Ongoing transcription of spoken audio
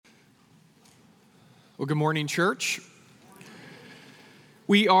Well, good morning, church.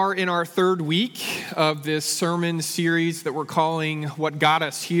 We are in our third week of this sermon series that we're calling What Got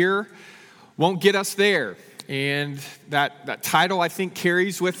Us Here Won't Get Us There. And that title, I think,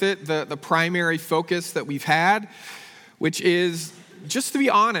 carries with it the primary focus that we've had, which is just to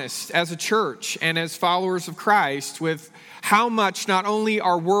be honest as a church and as followers of Christ with how much not only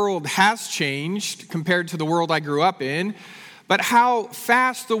our world has changed compared to the world I grew up in, but how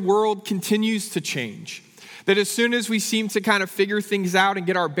fast the world continues to change. That as soon as we seem to kind of figure things out and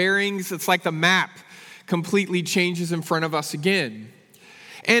get our bearings, it's like the map completely changes in front of us again.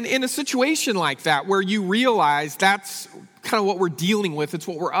 And in a situation like that, where you realize that's kind of what we're dealing with, it's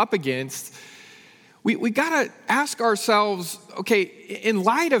what we're up against, we got to ask ourselves, okay, in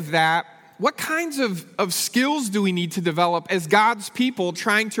light of that, what kinds of skills do we need to develop as God's people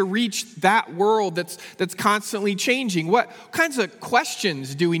trying to reach that world that's constantly changing? What kinds of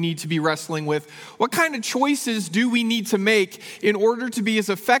questions do we need to be wrestling with? What kind of choices do we need to make in order to be as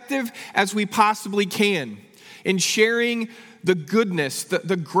effective as we possibly can in sharing the goodness,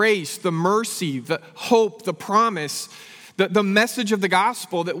 the grace, the mercy, the hope, the promise, the message of the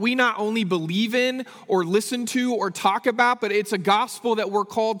gospel that we not only believe in or listen to or talk about, but it's a gospel that we're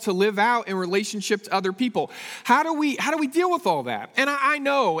called to live out in relationship to other people. How do we deal with all that? And I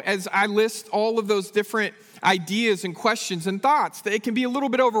know as I list all of those different ideas and questions and thoughts that it can be a little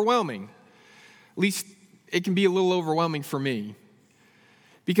bit overwhelming. At least it can be a little overwhelming for me.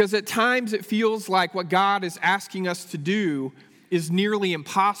 Because at times it feels like what God is asking us to do is nearly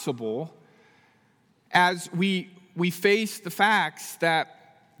impossible as we face the facts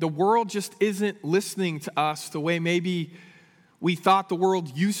that the world just isn't listening to us the way maybe we thought the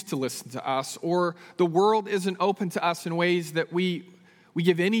world used to listen to us, or the world isn't open to us in ways that we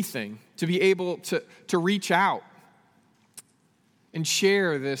give anything to be able to reach out and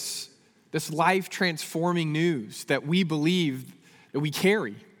share this life-transforming news that we believe that we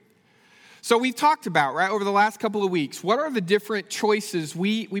carry. So we've talked about, right, over the last couple of weeks, what are the different choices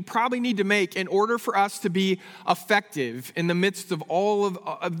we probably need to make in order for us to be effective in the midst of all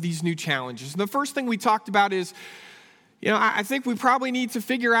of these new challenges. And the first thing we talked about is, I think we probably need to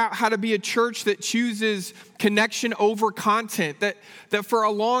figure out how to be a church that chooses connection over content. That for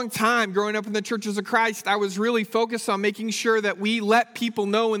a long time, growing up in the churches of Christ, I was really focused on making sure that we let people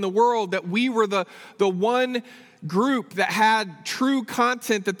know in the world that we were the one group that had true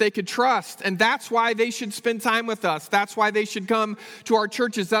content that they could trust. And that's why they should spend time with us. That's why they should come to our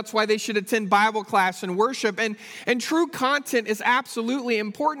churches. That's why they should attend Bible class and worship. And true content is absolutely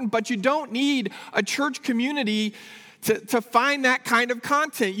important, but you don't need a church community to find that kind of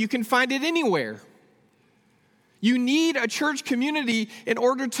content. You can find it anywhere. You need a church community in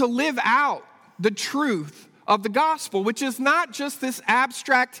order to live out the truth of the gospel, which is not just this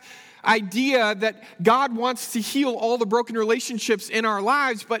abstract idea that God wants to heal all the broken relationships in our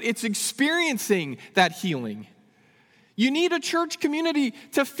lives, but it's experiencing that healing. You need a church community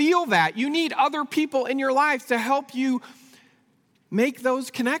to feel that. You need other people in your life to help you make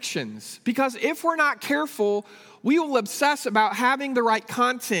those connections. Because if we're not careful, we will obsess about having the right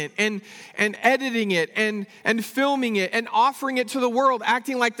content and editing it and filming it and offering it to the world,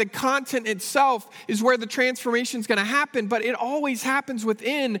 acting like the content itself is where the transformation is going to happen. But it always happens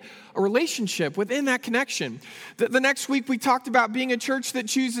within a relationship, within that connection. The next week we talked about being a church that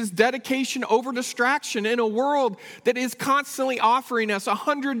chooses dedication over distraction in a world that is constantly offering us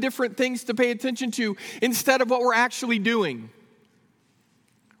 100 different things to pay attention to instead of what we're actually doing.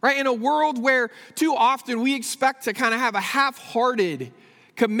 Right? In a world where too often we expect to kind of have a half-hearted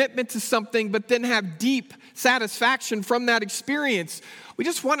commitment to something, but then have deep satisfaction from that experience, we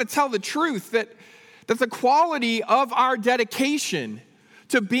just want to tell the truth that the quality of our dedication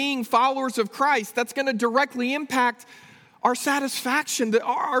to being followers of Christ, that's going to directly impact our satisfaction,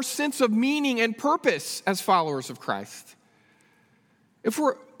 our sense of meaning and purpose as followers of Christ. If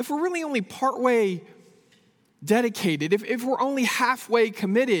we're really only partway dedicated, if we're only halfway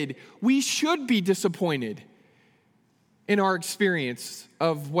committed, we should be disappointed in our experience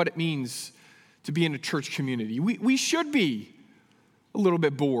of what it means to be in a church community. We should be a little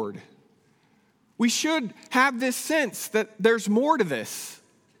bit bored. We should have this sense that there's more to this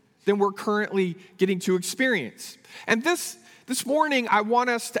than we're currently getting to experience. And this morning, I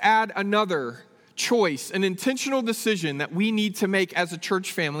want us to add another choice, an intentional decision that we need to make as a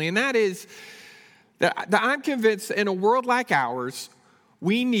church family, and that is that I'm convinced that in a world like ours,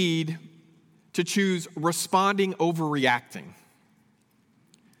 we need to choose responding over reacting.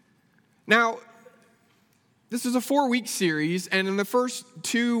 Now, this is a 4-week series, and in the first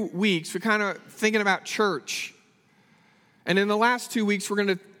 2 weeks, we're kind of thinking about church. And in the last 2 weeks, we're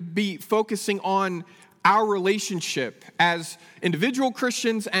going to be focusing on our relationship as individual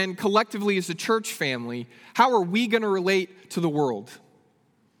Christians and collectively as a church family, how are we going to relate to the world?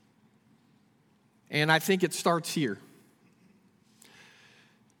 And I think it starts here.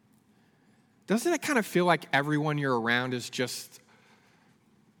 Doesn't it kind of feel like everyone you're around is just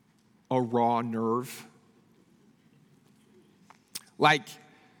a raw nerve? Like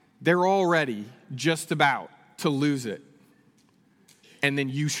they're already just about to lose it, and then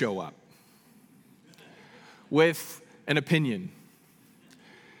you show up with an opinion,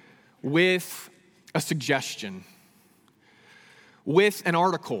 with a suggestion, with an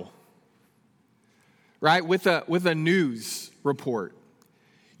article, right? With a news report.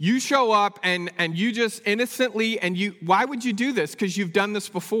 You show up and you just innocently, why would you do this? Because you've done this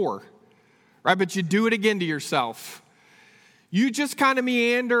before, right? But you do it again to yourself. You just kind of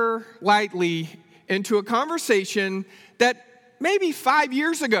meander lightly into a conversation that maybe 5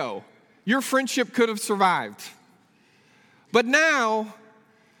 years ago, your friendship could have survived. But now,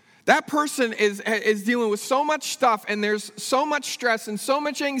 that person is dealing with so much stuff, and there's so much stress and so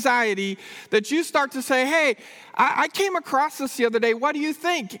much anxiety that you start to say, hey, I came across this the other day. What do you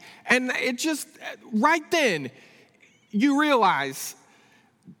think? And it just, right then, you realize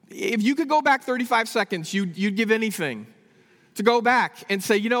if you could go back 35 seconds, you'd give anything to go back and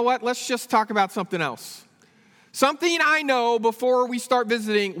say, you know what, let's just talk about something else. Something I know before we start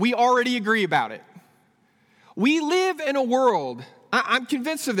visiting, we already agree about it. We live in a world, I'm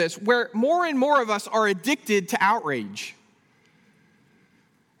convinced of this, where more and more of us are addicted to outrage.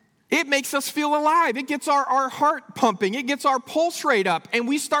 It makes us feel alive. It gets our heart pumping. It gets our pulse rate up. And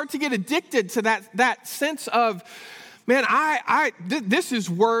we start to get addicted to that sense of, man, this is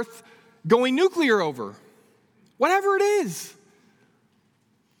worth going nuclear over. Whatever it is.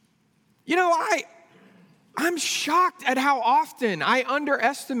 You know, I'm shocked at how often I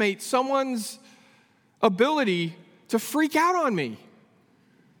underestimate someone's ability to freak out on me.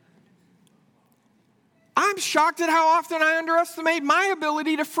 I'm shocked at how often I underestimate my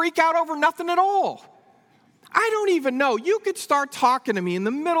ability to freak out over nothing at all. I don't even know. You could start talking to me in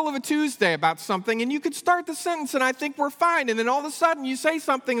the middle of a Tuesday about something, and you could start the sentence, and I think we're fine. And then all of a sudden, you say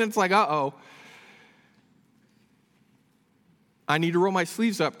something, and it's like, uh-oh. I need to roll my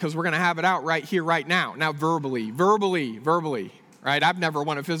sleeves up because we're going to have it out right here, right now. Now, verbally, right? I've never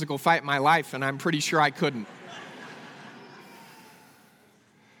won a physical fight in my life, and I'm pretty sure I couldn't.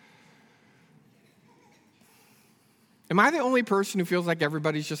 Am I the only person who feels like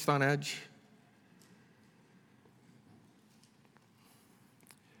everybody's just on edge?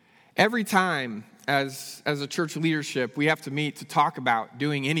 Every time as a church leadership, we have to meet to talk about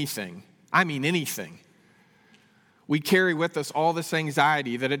doing anything. I mean anything. We carry with us all this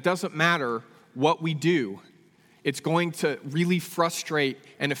anxiety that it doesn't matter what we do. It's going to really frustrate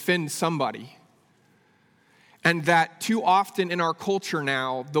and offend somebody. And that too often in our culture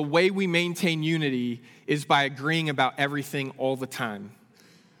now, the way we maintain unity is by agreeing about everything all the time.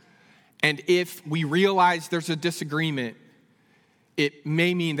 And if we realize there's a disagreement, it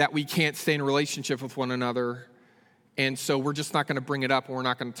may mean that we can't stay in a relationship with one another. And so we're just not going to bring it up, and we're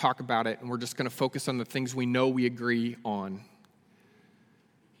not going to talk about it, and we're just going to focus on the things we know we agree on.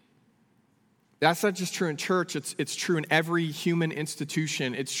 That's not just true in church. It's true in every human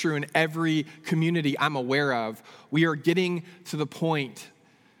institution. It's true in every community I'm aware of. We are getting to the point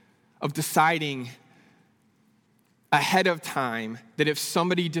of deciding ahead of time that if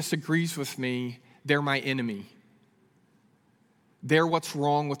somebody disagrees with me, they're my enemy. They're what's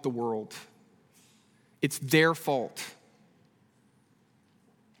wrong with the world. It's their fault.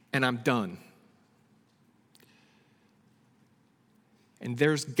 And I'm done. And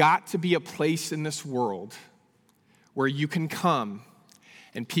there's got to be a place in this world where you can come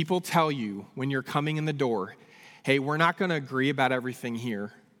and people tell you when you're coming in the door, hey, we're not going to agree about everything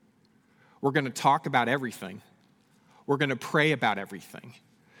here. We're going to talk about everything. We're going to pray about everything.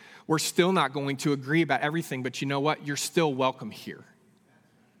 We're still not going to agree about everything, but you know what? You're still welcome here.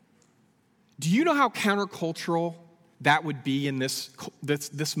 Do you know how countercultural that would be in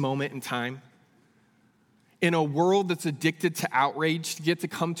this moment in time? In a world that's addicted to outrage, to get to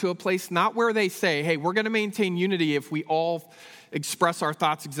come to a place not where they say, hey, we're going to maintain unity if we all express our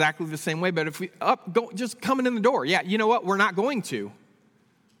thoughts exactly the same way, but if we just coming in the door, yeah, you know what? We're not going to.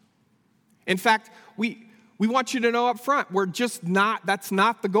 In fact, we want you to know up front, we're just not, that's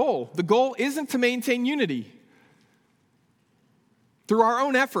not the goal. The goal isn't to maintain unity. Through our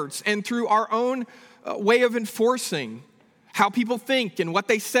own efforts and through our own way of enforcing how people think and what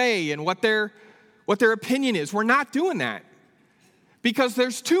they say and what their opinion is. We're not doing that because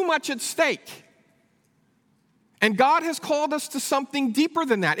there's too much at stake. And God has called us to something deeper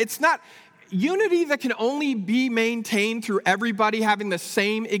than that. It's not, unity that can only be maintained through everybody having the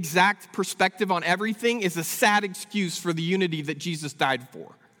same exact perspective on everything is a sad excuse for the unity that Jesus died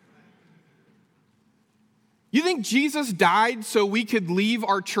for. You think Jesus died so we could leave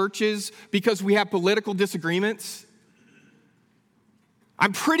our churches because we have political disagreements?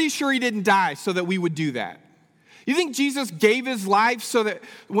 I'm pretty sure he didn't die so that we would do that. You think Jesus gave his life so that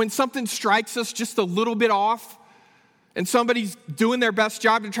when something strikes us just a little bit off, and somebody's doing their best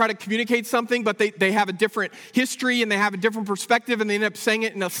job to try to communicate something, but they have a different history and they have a different perspective and they end up saying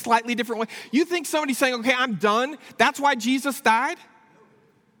it in a slightly different way. You think somebody's saying, okay, I'm done, that's why Jesus died?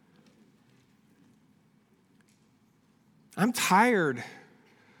 I'm tired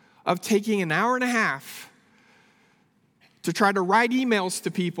of taking an hour and a half to try to write emails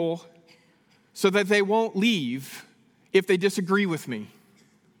to people so that they won't leave if they disagree with me.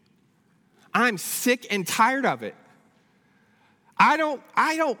 I'm sick and tired of it. I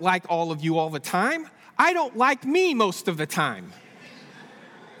don't like all of you all the time. I don't like me most of the time.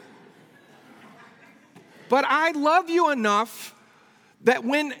 But I love you enough that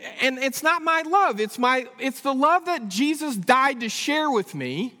and it's not my love, it's the love that Jesus died to share with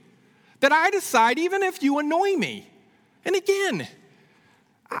me, that I decide even if you annoy me. And again,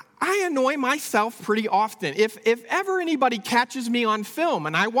 I annoy myself pretty often. If ever anybody catches me on film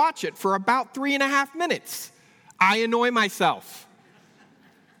and I watch it for about 3.5 minutes, I annoy myself.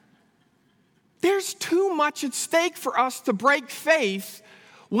 There's too much at stake for us to break faith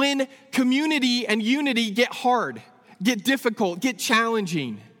when community and unity get hard, get difficult, get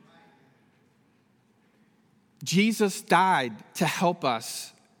challenging. Jesus died to help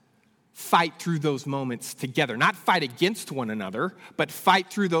us fight through those moments together. Not fight against one another, but fight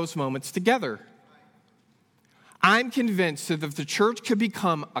through those moments together. I'm convinced that if the church could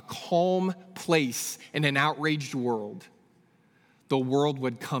become a calm place in an outraged world, the world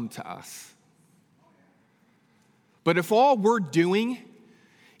would come to us. But if all we're doing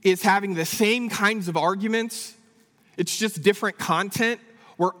is having the same kinds of arguments, it's just different content,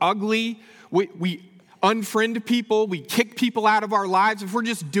 we're ugly, we unfriend people, we kick people out of our lives, if we're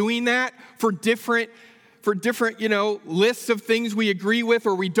just doing that for different lists of things we agree with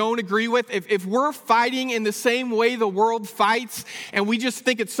or we don't agree with, if we're fighting in the same way the world fights and we just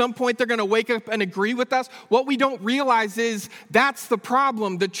think at some point they're going to wake up and agree with us, what we don't realize is that's the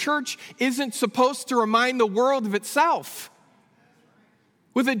problem. The church isn't supposed to remind the world of itself.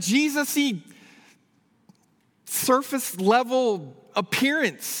 With a Jesus-y surface level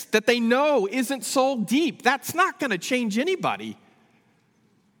appearance that they know isn't soul deep, that's not going to change anybody.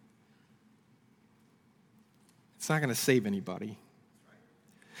 It's not going to save anybody.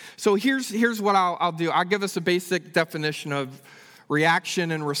 So here's what I'll do. I'll give us a basic definition of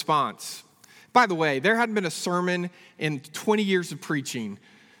reaction and response. By the way, there hadn't been a sermon in 20 years of preaching.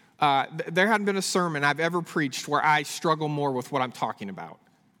 There hadn't been a sermon I've ever preached where I struggle more with what I'm talking about.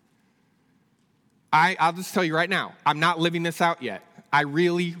 I'll just tell you right now, I'm not living this out yet. I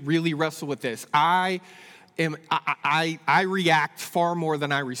really, really wrestle with this. I react far more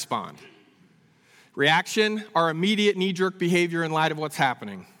than I respond. Reaction, our immediate knee-jerk behavior in light of what's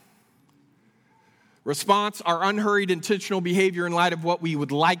happening. Response, our unhurried, intentional behavior in light of what we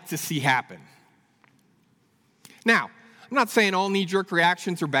would like to see happen. Now, I'm not saying all knee-jerk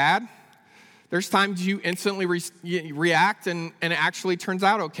reactions are bad. There's times you instantly react and it actually turns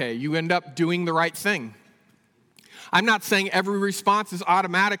out okay. You end up doing the right thing. I'm not saying every response is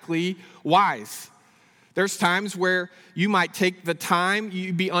automatically wise. There's times where you might take the time,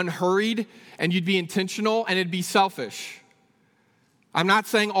 you'd be unhurried, and you'd be intentional, and it'd be selfish. I'm not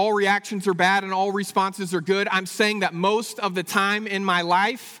saying all reactions are bad and all responses are good. I'm saying that most of the time in my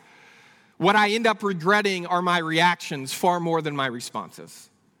life, what I end up regretting are my reactions far more than my responses.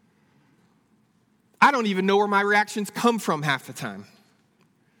 I don't even know where my reactions come from half the time.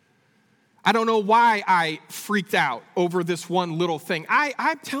 I don't know why I freaked out over this one little thing.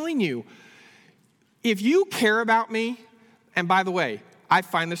 I'm telling you, if you care about me, and by the way, I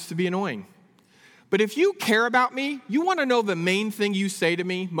find this to be annoying, but if you care about me, you want to know the main thing you say to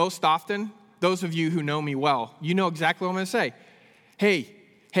me most often? Those of you who know me well, you know exactly what I'm going to say.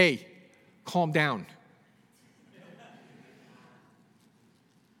 Hey, calm down.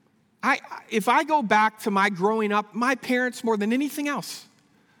 If I go back to my growing up, my parents more than anything else,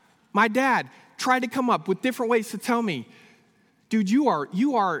 my dad tried to come up with different ways to tell me, dude, you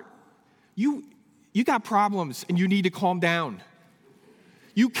got problems and you need to calm down.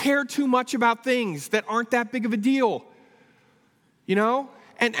 You care too much about things that aren't that big of a deal, you know?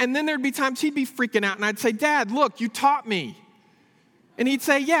 And then there'd be times he'd be freaking out and I'd say, Dad, look, you taught me. And he'd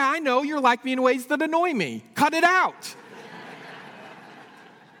say, yeah, I know, you're like me in ways that annoy me. Cut it out.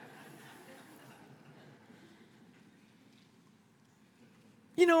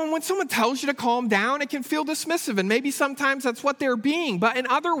 And when someone tells you to calm down, it can feel dismissive, and maybe sometimes that's what they're being. But in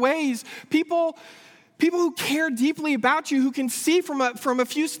other ways, people who care deeply about you, who can see from a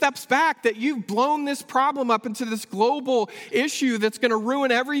few steps back that you've blown this problem up into this global issue that's going to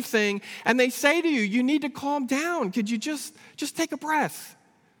ruin everything, and they say to you, you need to calm down. Could you just take a breath?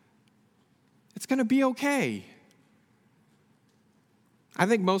 It's going to be okay. I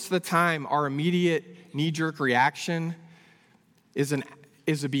think most of the time, our immediate knee-jerk reaction is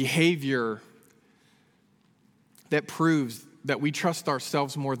a behavior that proves that we trust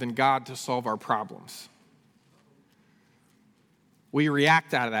ourselves more than God to solve our problems. We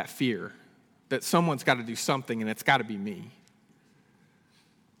react out of that fear that someone's got to do something and it's got to be me.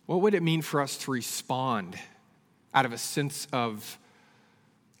 What would it mean for us to respond out of a sense of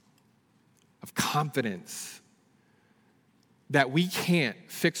confidence that we can't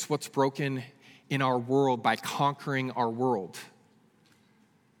fix what's broken in our world by conquering our world?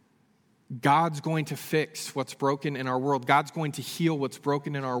 God's going to fix what's broken in our world. God's going to heal what's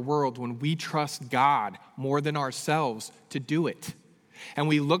broken in our world when we trust God more than ourselves to do it. And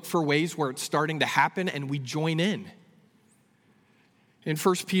we look for ways where it's starting to happen and we join in. In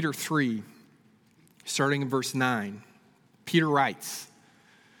 1 Peter 3, starting in verse 9, Peter writes,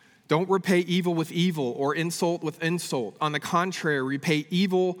 "Don't repay evil with evil or insult with insult. On the contrary, repay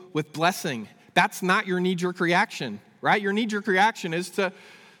evil with blessing." That's not your knee-jerk reaction, right? Your knee-jerk reaction is to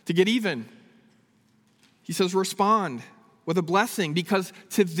get even. He says, respond with a blessing, because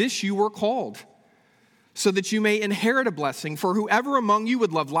to this you were called, so that you may inherit a blessing. For whoever among you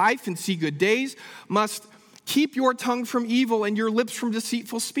would love life and see good days must keep your tongue from evil and your lips from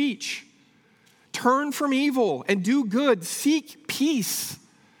deceitful speech. Turn from evil and do good. Seek peace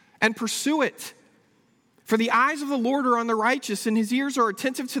and pursue it. For the eyes of the Lord are on the righteous, and his ears are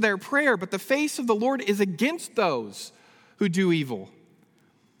attentive to their prayer, but the face of the Lord is against those who do evil.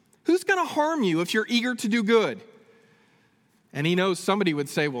 Who's going to harm you if you're eager to do good? And he knows somebody would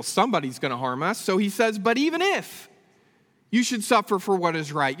say, well, somebody's going to harm us. So he says, but even if you should suffer for what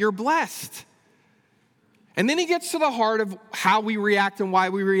is right, you're blessed. And then he gets to the heart of how we react and why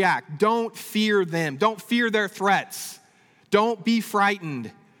we react. Don't fear them. Don't fear their threats. Don't be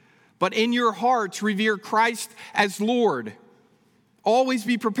frightened. But in your hearts, revere Christ as Lord. Always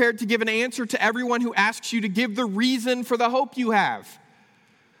be prepared to give an answer to everyone who asks you to give the reason for the hope you have.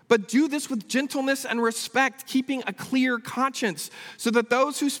 But do this with gentleness and respect, keeping a clear conscience, so that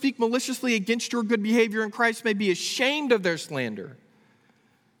those who speak maliciously against your good behavior in Christ may be ashamed of their slander.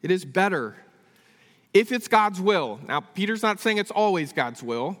 It is better, if it's God's will. Now, Peter's not saying it's always God's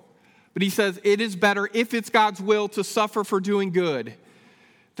will, but he says it is better, if it's God's will, to suffer for doing good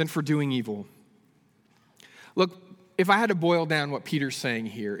than for doing evil. Look, if I had to boil down what Peter's saying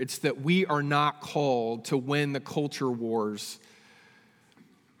here, it's that we are not called to win the culture wars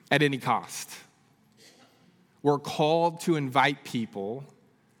at any cost. We're called to invite people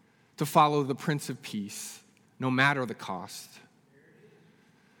to follow the Prince of Peace, no matter the cost.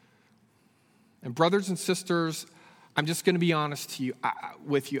 And brothers and sisters, I'm just going to be honest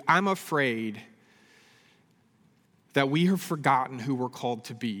with you. I'm afraid that we have forgotten who we're called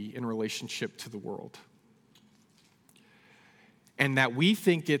to be in relationship to the world. And that we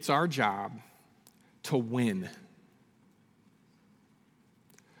think it's our job to win,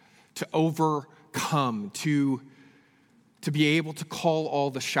 to overcome, to be able to call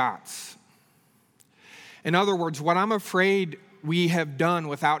all the shots. In other words, what I'm afraid we have done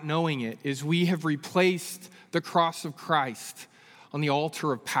without knowing it is we have replaced the cross of Christ on the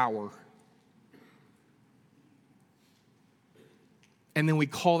altar of power. And then we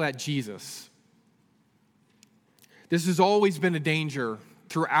call that Jesus. This has always been a danger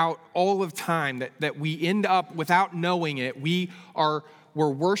throughout all of time, that we end up, without knowing it, we're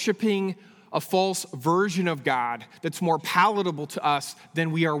worshiping a false version of God that's more palatable to us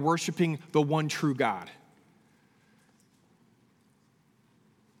than we are worshiping the one true God.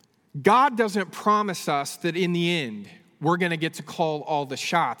 God doesn't promise us that in the end, we're going to get to call all the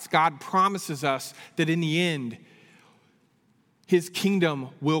shots. God promises us that in the end, his kingdom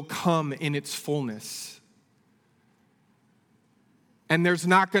will come in its fullness. And there's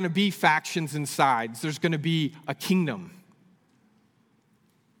not going to be factions and sides. There's going to be a kingdom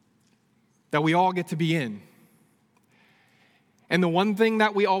that we all get to be in. And the one thing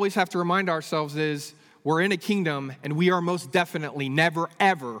that we always have to remind ourselves is we're in a kingdom, and we are most definitely never,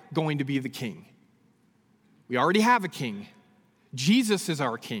 ever going to be the king. We already have a king. Jesus is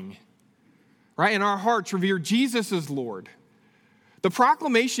our king, right? In our hearts, revere Jesus as Lord. The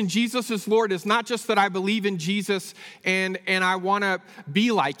proclamation Jesus is Lord is not just that I believe in Jesus and I want to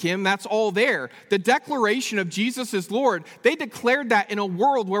be like him. That's all there. The declaration of Jesus is Lord, they declared that in a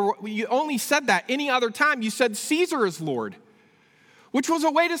world where you only said that any other time. You said Caesar is Lord, which was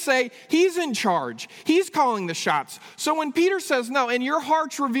a way to say he's in charge. He's calling the shots. So when Peter says, no, in your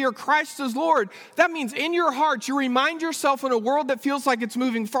hearts revere Christ as Lord, that means in your hearts you remind yourself in a world that feels like it's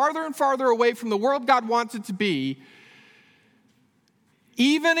moving farther and farther away from the world God wants it to be,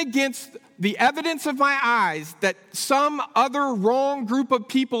 even against the evidence of my eyes that some other wrong group of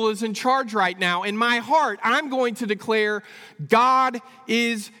people is in charge right now, in my heart, I'm going to declare God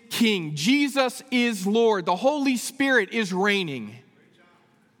is King. Jesus is Lord. The Holy Spirit is reigning.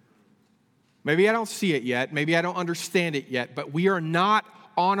 Maybe I don't see it yet. Maybe I don't understand it yet. But we are not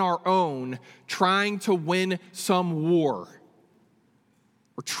on our own trying to win some war.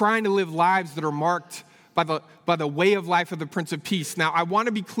 We're trying to live lives that are marked by the way of life of the Prince of Peace. Now, I want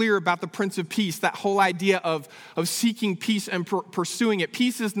to be clear about the Prince of Peace, that whole idea of seeking peace and pursuing it.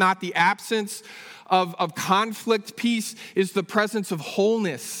 Peace is not the absence of conflict. Peace is the presence of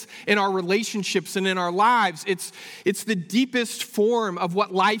wholeness in our relationships and in our lives. It's the deepest form of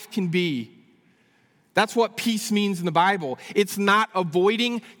what life can be. That's what peace means in the Bible. It's not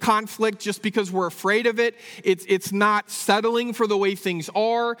avoiding conflict just because we're afraid of it. It's not settling for the way things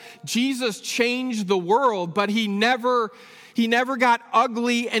are. Jesus changed the world, but he never got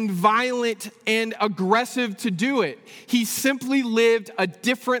ugly and violent and aggressive to do it. He simply lived a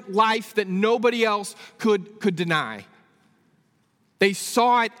different life that nobody else could deny. They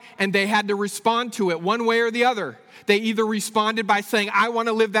saw it and they had to respond to it one way or the other. They either responded by saying, I want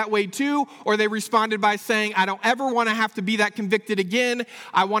to live that way too, or they responded by saying, I don't ever want to have to be that convicted again.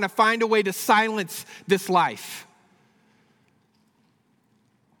 I want to find a way to silence this life.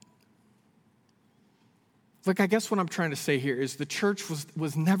 Look, I guess what I'm trying to say here is the church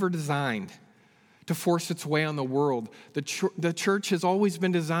was never designed to force its way on the world. The church has always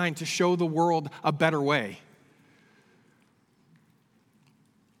been designed to show the world a better way.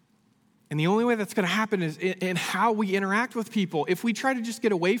 And the only way that's going to happen is in how we interact with people. If we try to just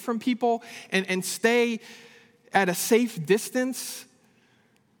get away from people and stay at a safe distance,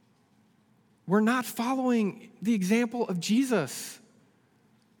 we're not following the example of Jesus.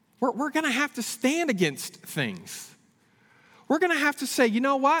 We're going to have to stand against things. We're going to have to say, you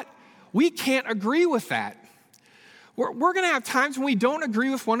know what? We can't agree with that. We're going to have times when we don't agree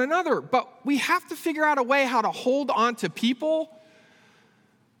with one another, but we have to figure out a way how to hold on to people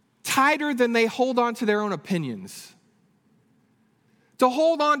tighter than they hold on to their own opinions. To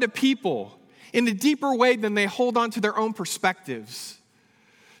hold on to people in a deeper way than they hold on to their own perspectives.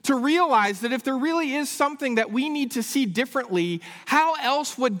 To realize that if there really is something that we need to see differently, how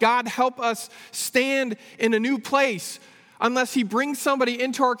else would God help us stand in a new place unless he brings somebody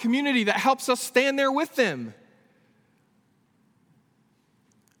into our community that helps us stand there with them?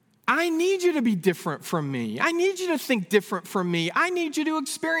 I need you to be different from me. I need you to think different from me. I need you to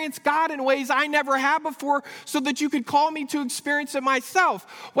experience God in ways I never have before so that you could call me to experience it myself.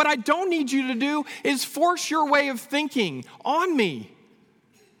 What I don't need you to do is force your way of thinking on me.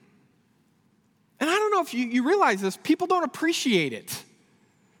 And I don't know if you realize this, people don't appreciate it.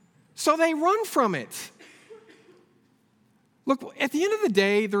 So they run from it. Look, at the end of the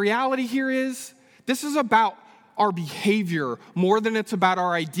day, the reality here is this is about our behavior more than it's about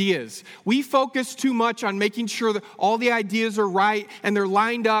our ideas. We focus too much on making sure that all the ideas are right and they're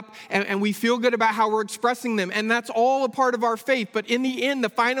lined up and we feel good about how we're expressing them. And that's all a part of our faith. But in the end, the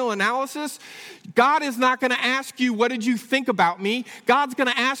final analysis, God is not going to ask you, what did you think about me? God's going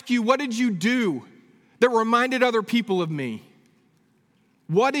to ask you, what did you do that reminded other people of me?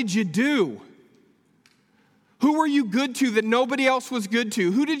 What did you do? Who were you good to that nobody else was good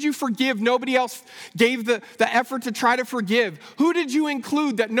to? Who did you forgive? Nobody else gave the effort to try to forgive. Who did you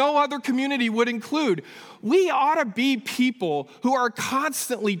include that no other community would include? We ought to be people who are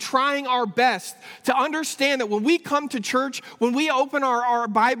constantly trying our best to understand that when we come to church, when we open our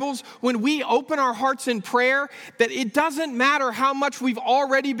Bibles, when we open our hearts in prayer, that it doesn't matter how much we've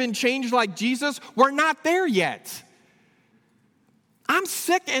already been changed like Jesus, we're not there yet. I'm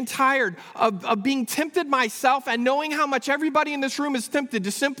sick and tired of being tempted myself and knowing how much everybody in this room is tempted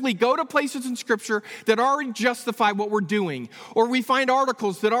to simply go to places in Scripture that already justify what we're doing. Or we find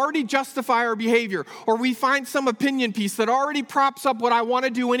articles that already justify our behavior. Or we find some opinion piece that already props up what I want to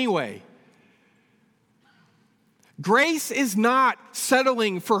do anyway. Grace is not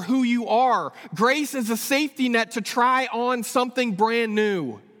settling for who you are. Grace is a safety net to try on something brand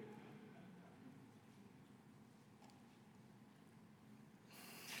new.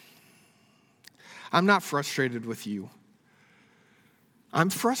 I'm not frustrated with you. I'm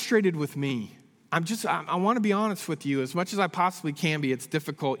frustrated with me. I want to be honest with you as much as I possibly can be. It's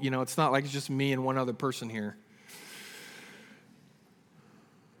difficult, it's not like it's just me and one other person here.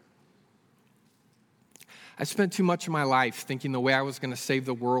 I spent too much of my life thinking the way I was going to save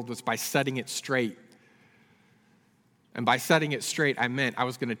the world was by setting it straight. And by setting it straight, I meant I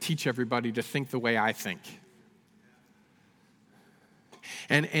was going to teach everybody to think the way I think.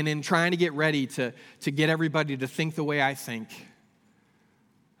 And in trying to get ready to get everybody to think the way I think,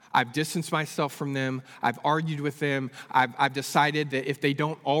 I've distanced myself from them. I've argued with them. I've decided that if they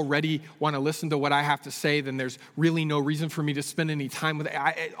don't already want to listen to what I have to say, then there's really no reason for me to spend any time with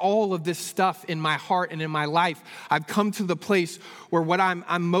it. All of this stuff in my heart and in my life, I've come to the place where what I'm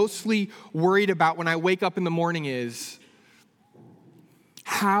mostly worried about when I wake up in the morning is,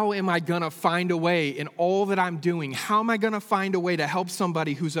 how am I going to find a way in all that I'm doing? How am I going to find a way to help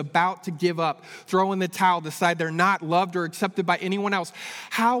somebody who's about to give up, throw in the towel, decide they're not loved or accepted by anyone else?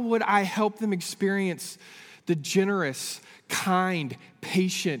 How would I help them experience the generous, kind,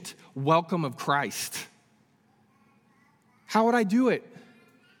 patient welcome of Christ? How would I do it?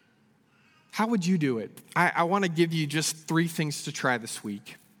 How would you do it? I want to give you just 3 things to try this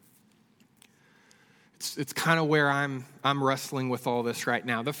week. It's kind of where I'm wrestling with all this right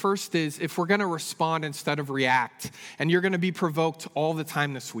now. The first is, if we're going to respond instead of react, and you're going to be provoked all the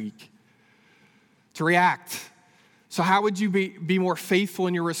time this week to react. So how would you be more faithful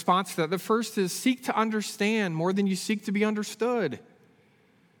in your response to that? The first is, seek to understand more than you seek to be understood.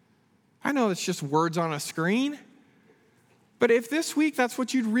 I know it's just words on a screen, but if this week that's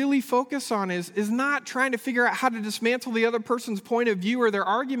what you'd really focus on is not trying to figure out how to dismantle the other person's point of view or their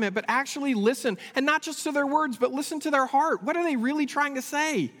argument, but actually listen, and not just to their words, but listen to their heart. What are they really trying to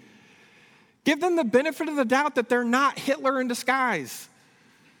say? Give them the benefit of the doubt that they're not Hitler in disguise,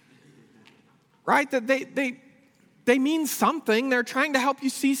 right? That they mean something. They're trying to help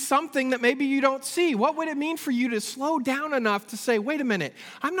you see something that maybe you don't see. What would it mean for you to slow down enough to say, wait a minute,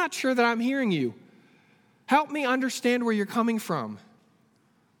 I'm not sure that I'm hearing you. Help me understand where you're coming from.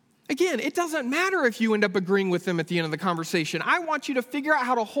 Again, it doesn't matter if you end up agreeing with them at the end of the conversation. I want you to figure out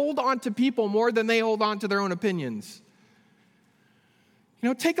how to hold on to people more than they hold on to their own opinions.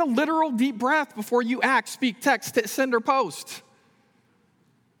 Take a literal deep breath before you act, speak, text, send, or post.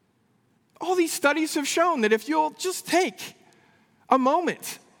 All these studies have shown that if you'll just take a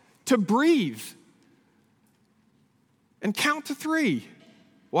moment to breathe and count to 3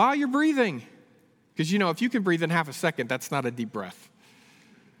 while you're breathing, because if you can breathe in half a second, that's not a deep breath.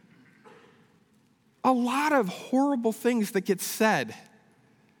 A lot of horrible things that get said,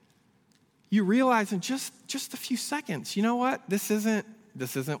 you realize in just a few seconds, you know what? This isn't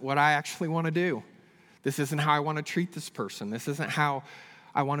what I actually want to do. This isn't how I want to treat this person. This isn't how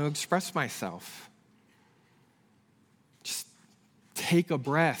I want to express myself. Just take a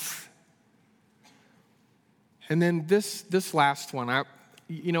breath. And then this last one,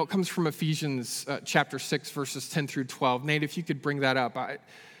 it comes from Ephesians chapter 6, verses 10 through 12. Nate, if you could bring that up.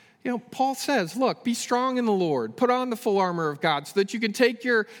 Paul says, look, be strong in the Lord. Put on the full armor of God so that you can take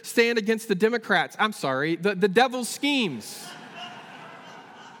your stand against the devil's schemes.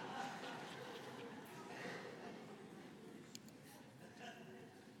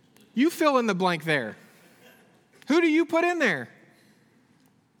 You fill in the blank there. Who do you put in there?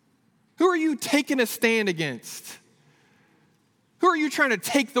 Who are you taking a stand against? Who are you trying to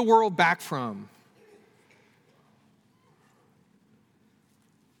take the world back from?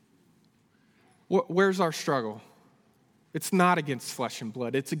 Where's our struggle? It's not against flesh and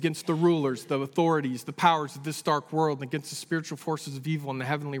blood. It's against the rulers, the authorities, the powers of this dark world, and against the spiritual forces of evil in the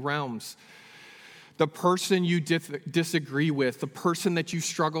heavenly realms. The person you disagree with, the person that you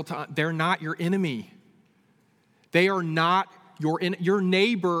struggle to, they're not your enemy. They are not your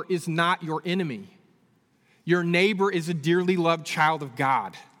neighbor is not your enemy. Your neighbor is a dearly loved child of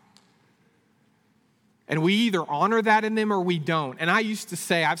God. And we either honor that in them or we don't. And I used to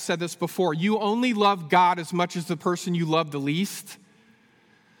say, I've said this before, you only love God as much as the person you love the least.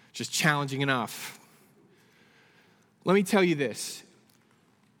 Just challenging enough. Let me tell you this.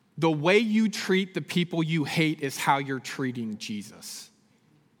 The way you treat the people you hate is how you're treating Jesus.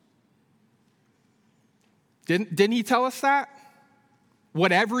 Didn't he tell us that?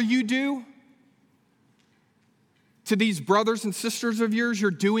 Whatever you do to these brothers and sisters of yours,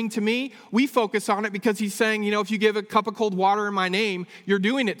 you're doing to me. We focus on it because he's saying, if you give a cup of cold water in my name, you're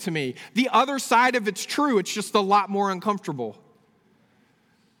doing it to me. The other side of it's true. It's just a lot more uncomfortable.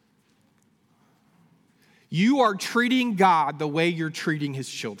 You are treating God the way you're treating his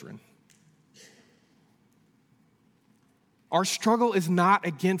children. Our struggle is not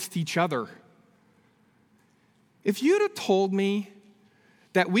against each other. If you'd have told me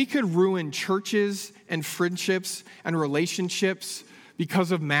that we could ruin churches and friendships and relationships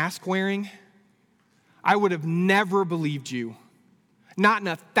because of mask wearing, I would have never believed you. Not in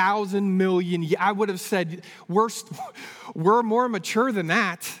 1,000 million years. I would have said, we're more mature than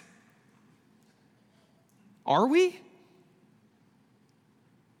that. Are we?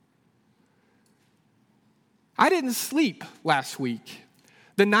 I didn't sleep last week.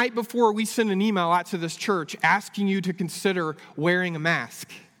 The night before, we sent an email out to this church asking you to consider wearing a mask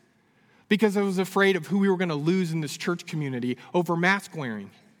because I was afraid of who we were going to lose in this church community over mask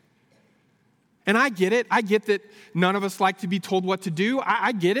wearing. And I get it. I get that none of us like to be told what to do.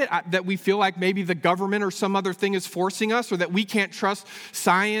 I get it, that we feel like maybe the government or some other thing is forcing us, or that we can't trust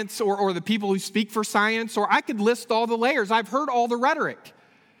science or the people who speak for science, or I could list all the layers. I've heard all the rhetoric,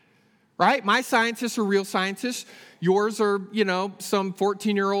 right? My scientists are real scientists. Yours are, some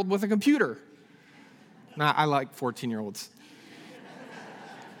 14-year-old with a computer. Nah, I like 14-year-olds.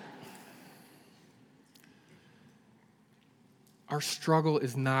 Our struggle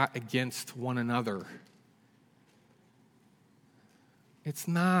is not against one another. It's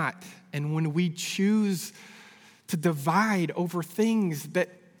not. And when we choose to divide over things that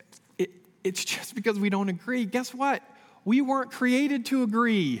it's just because we don't agree, guess what? We weren't created to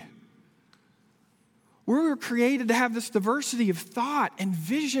agree. We were created to have this diversity of thought and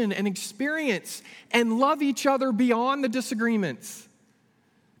vision and experience and love each other beyond the disagreements.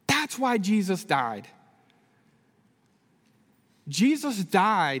 That's why Jesus died. Jesus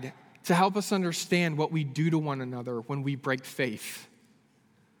died to help us understand what we do to one another when we break faith.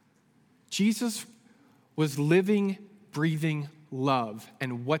 Jesus was living, breathing love.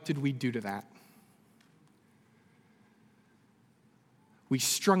 And what did we do to that? We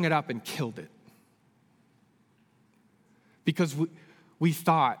strung it up and killed it. Because we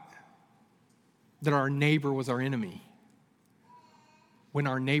thought that our neighbor was our enemy, when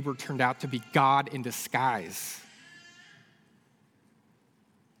our neighbor turned out to be God in disguise.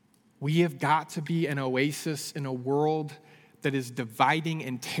 We have got to be an oasis in a world that is dividing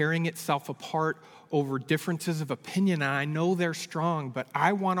and tearing itself apart over differences of opinion. And I know they're strong, but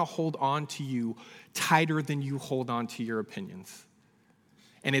I want to hold on to you tighter than you hold on to your opinions.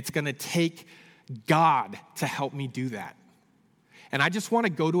 And it's going to take God to help me do that. And I just want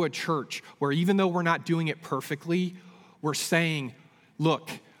to go to a church where even though we're not doing it perfectly, we're saying,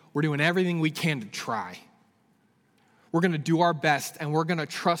 look, we're doing everything we can to try. We're going to do our best, and we're going to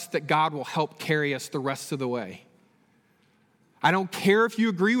trust that God will help carry us the rest of the way. I don't care if you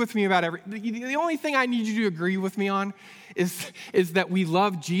agree with me about everything. The only thing I need you to agree with me on is that we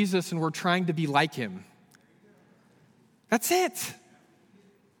love Jesus and we're trying to be like him. That's it.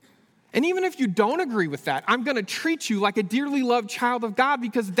 And even if you don't agree with that, I'm going to treat you like a dearly loved child of God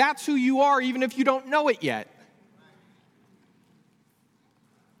because that's who you are, even if you don't know it yet.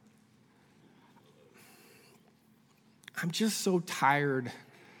 I'm just so tired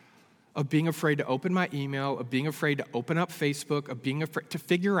of being afraid to open my email, of being afraid to open up Facebook, of being afraid to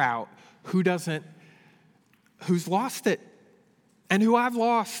figure out who's lost it and who I've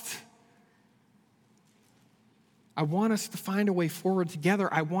lost. I want us to find a way forward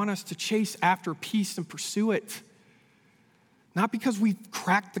together. I want us to chase after peace and pursue it. Not because we've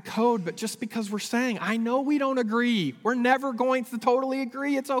cracked the code, but just because we're saying, I know we don't agree. We're never going to totally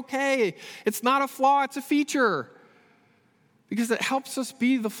agree. It's okay. It's not a flaw, it's a feature. Because it helps us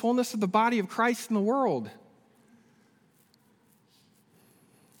be the fullness of the body of Christ in the world.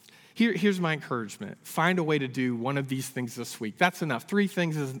 Here's my encouragement. Find a way to do one of these things this week. That's enough. 3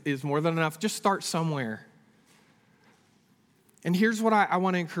 things is more than enough. Just start somewhere. And here's what I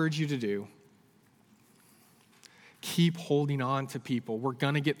want to encourage you to do. Keep holding on to people. We're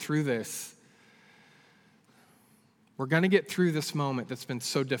going to get through this. We're going to get through this moment that's been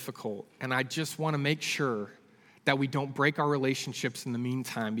so difficult. And I just want to make sure that we don't break our relationships in the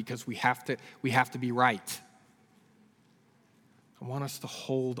meantime because we have to be right. I want us to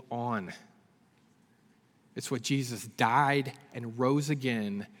hold on. It's what Jesus died and rose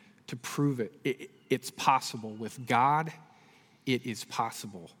again to prove it. It's possible. With God, it is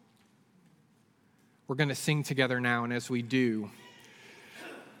possible. We're going to sing together now, and as we do,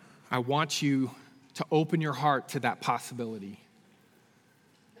 I want you to open your heart to that possibility.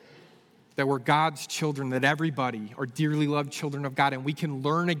 That we're God's children, that everybody are dearly loved children of God, and we can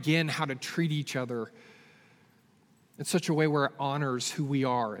learn again how to treat each other in such a way where it honors who we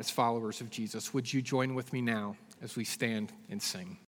are as followers of Jesus. Would you join with me now as we stand and sing?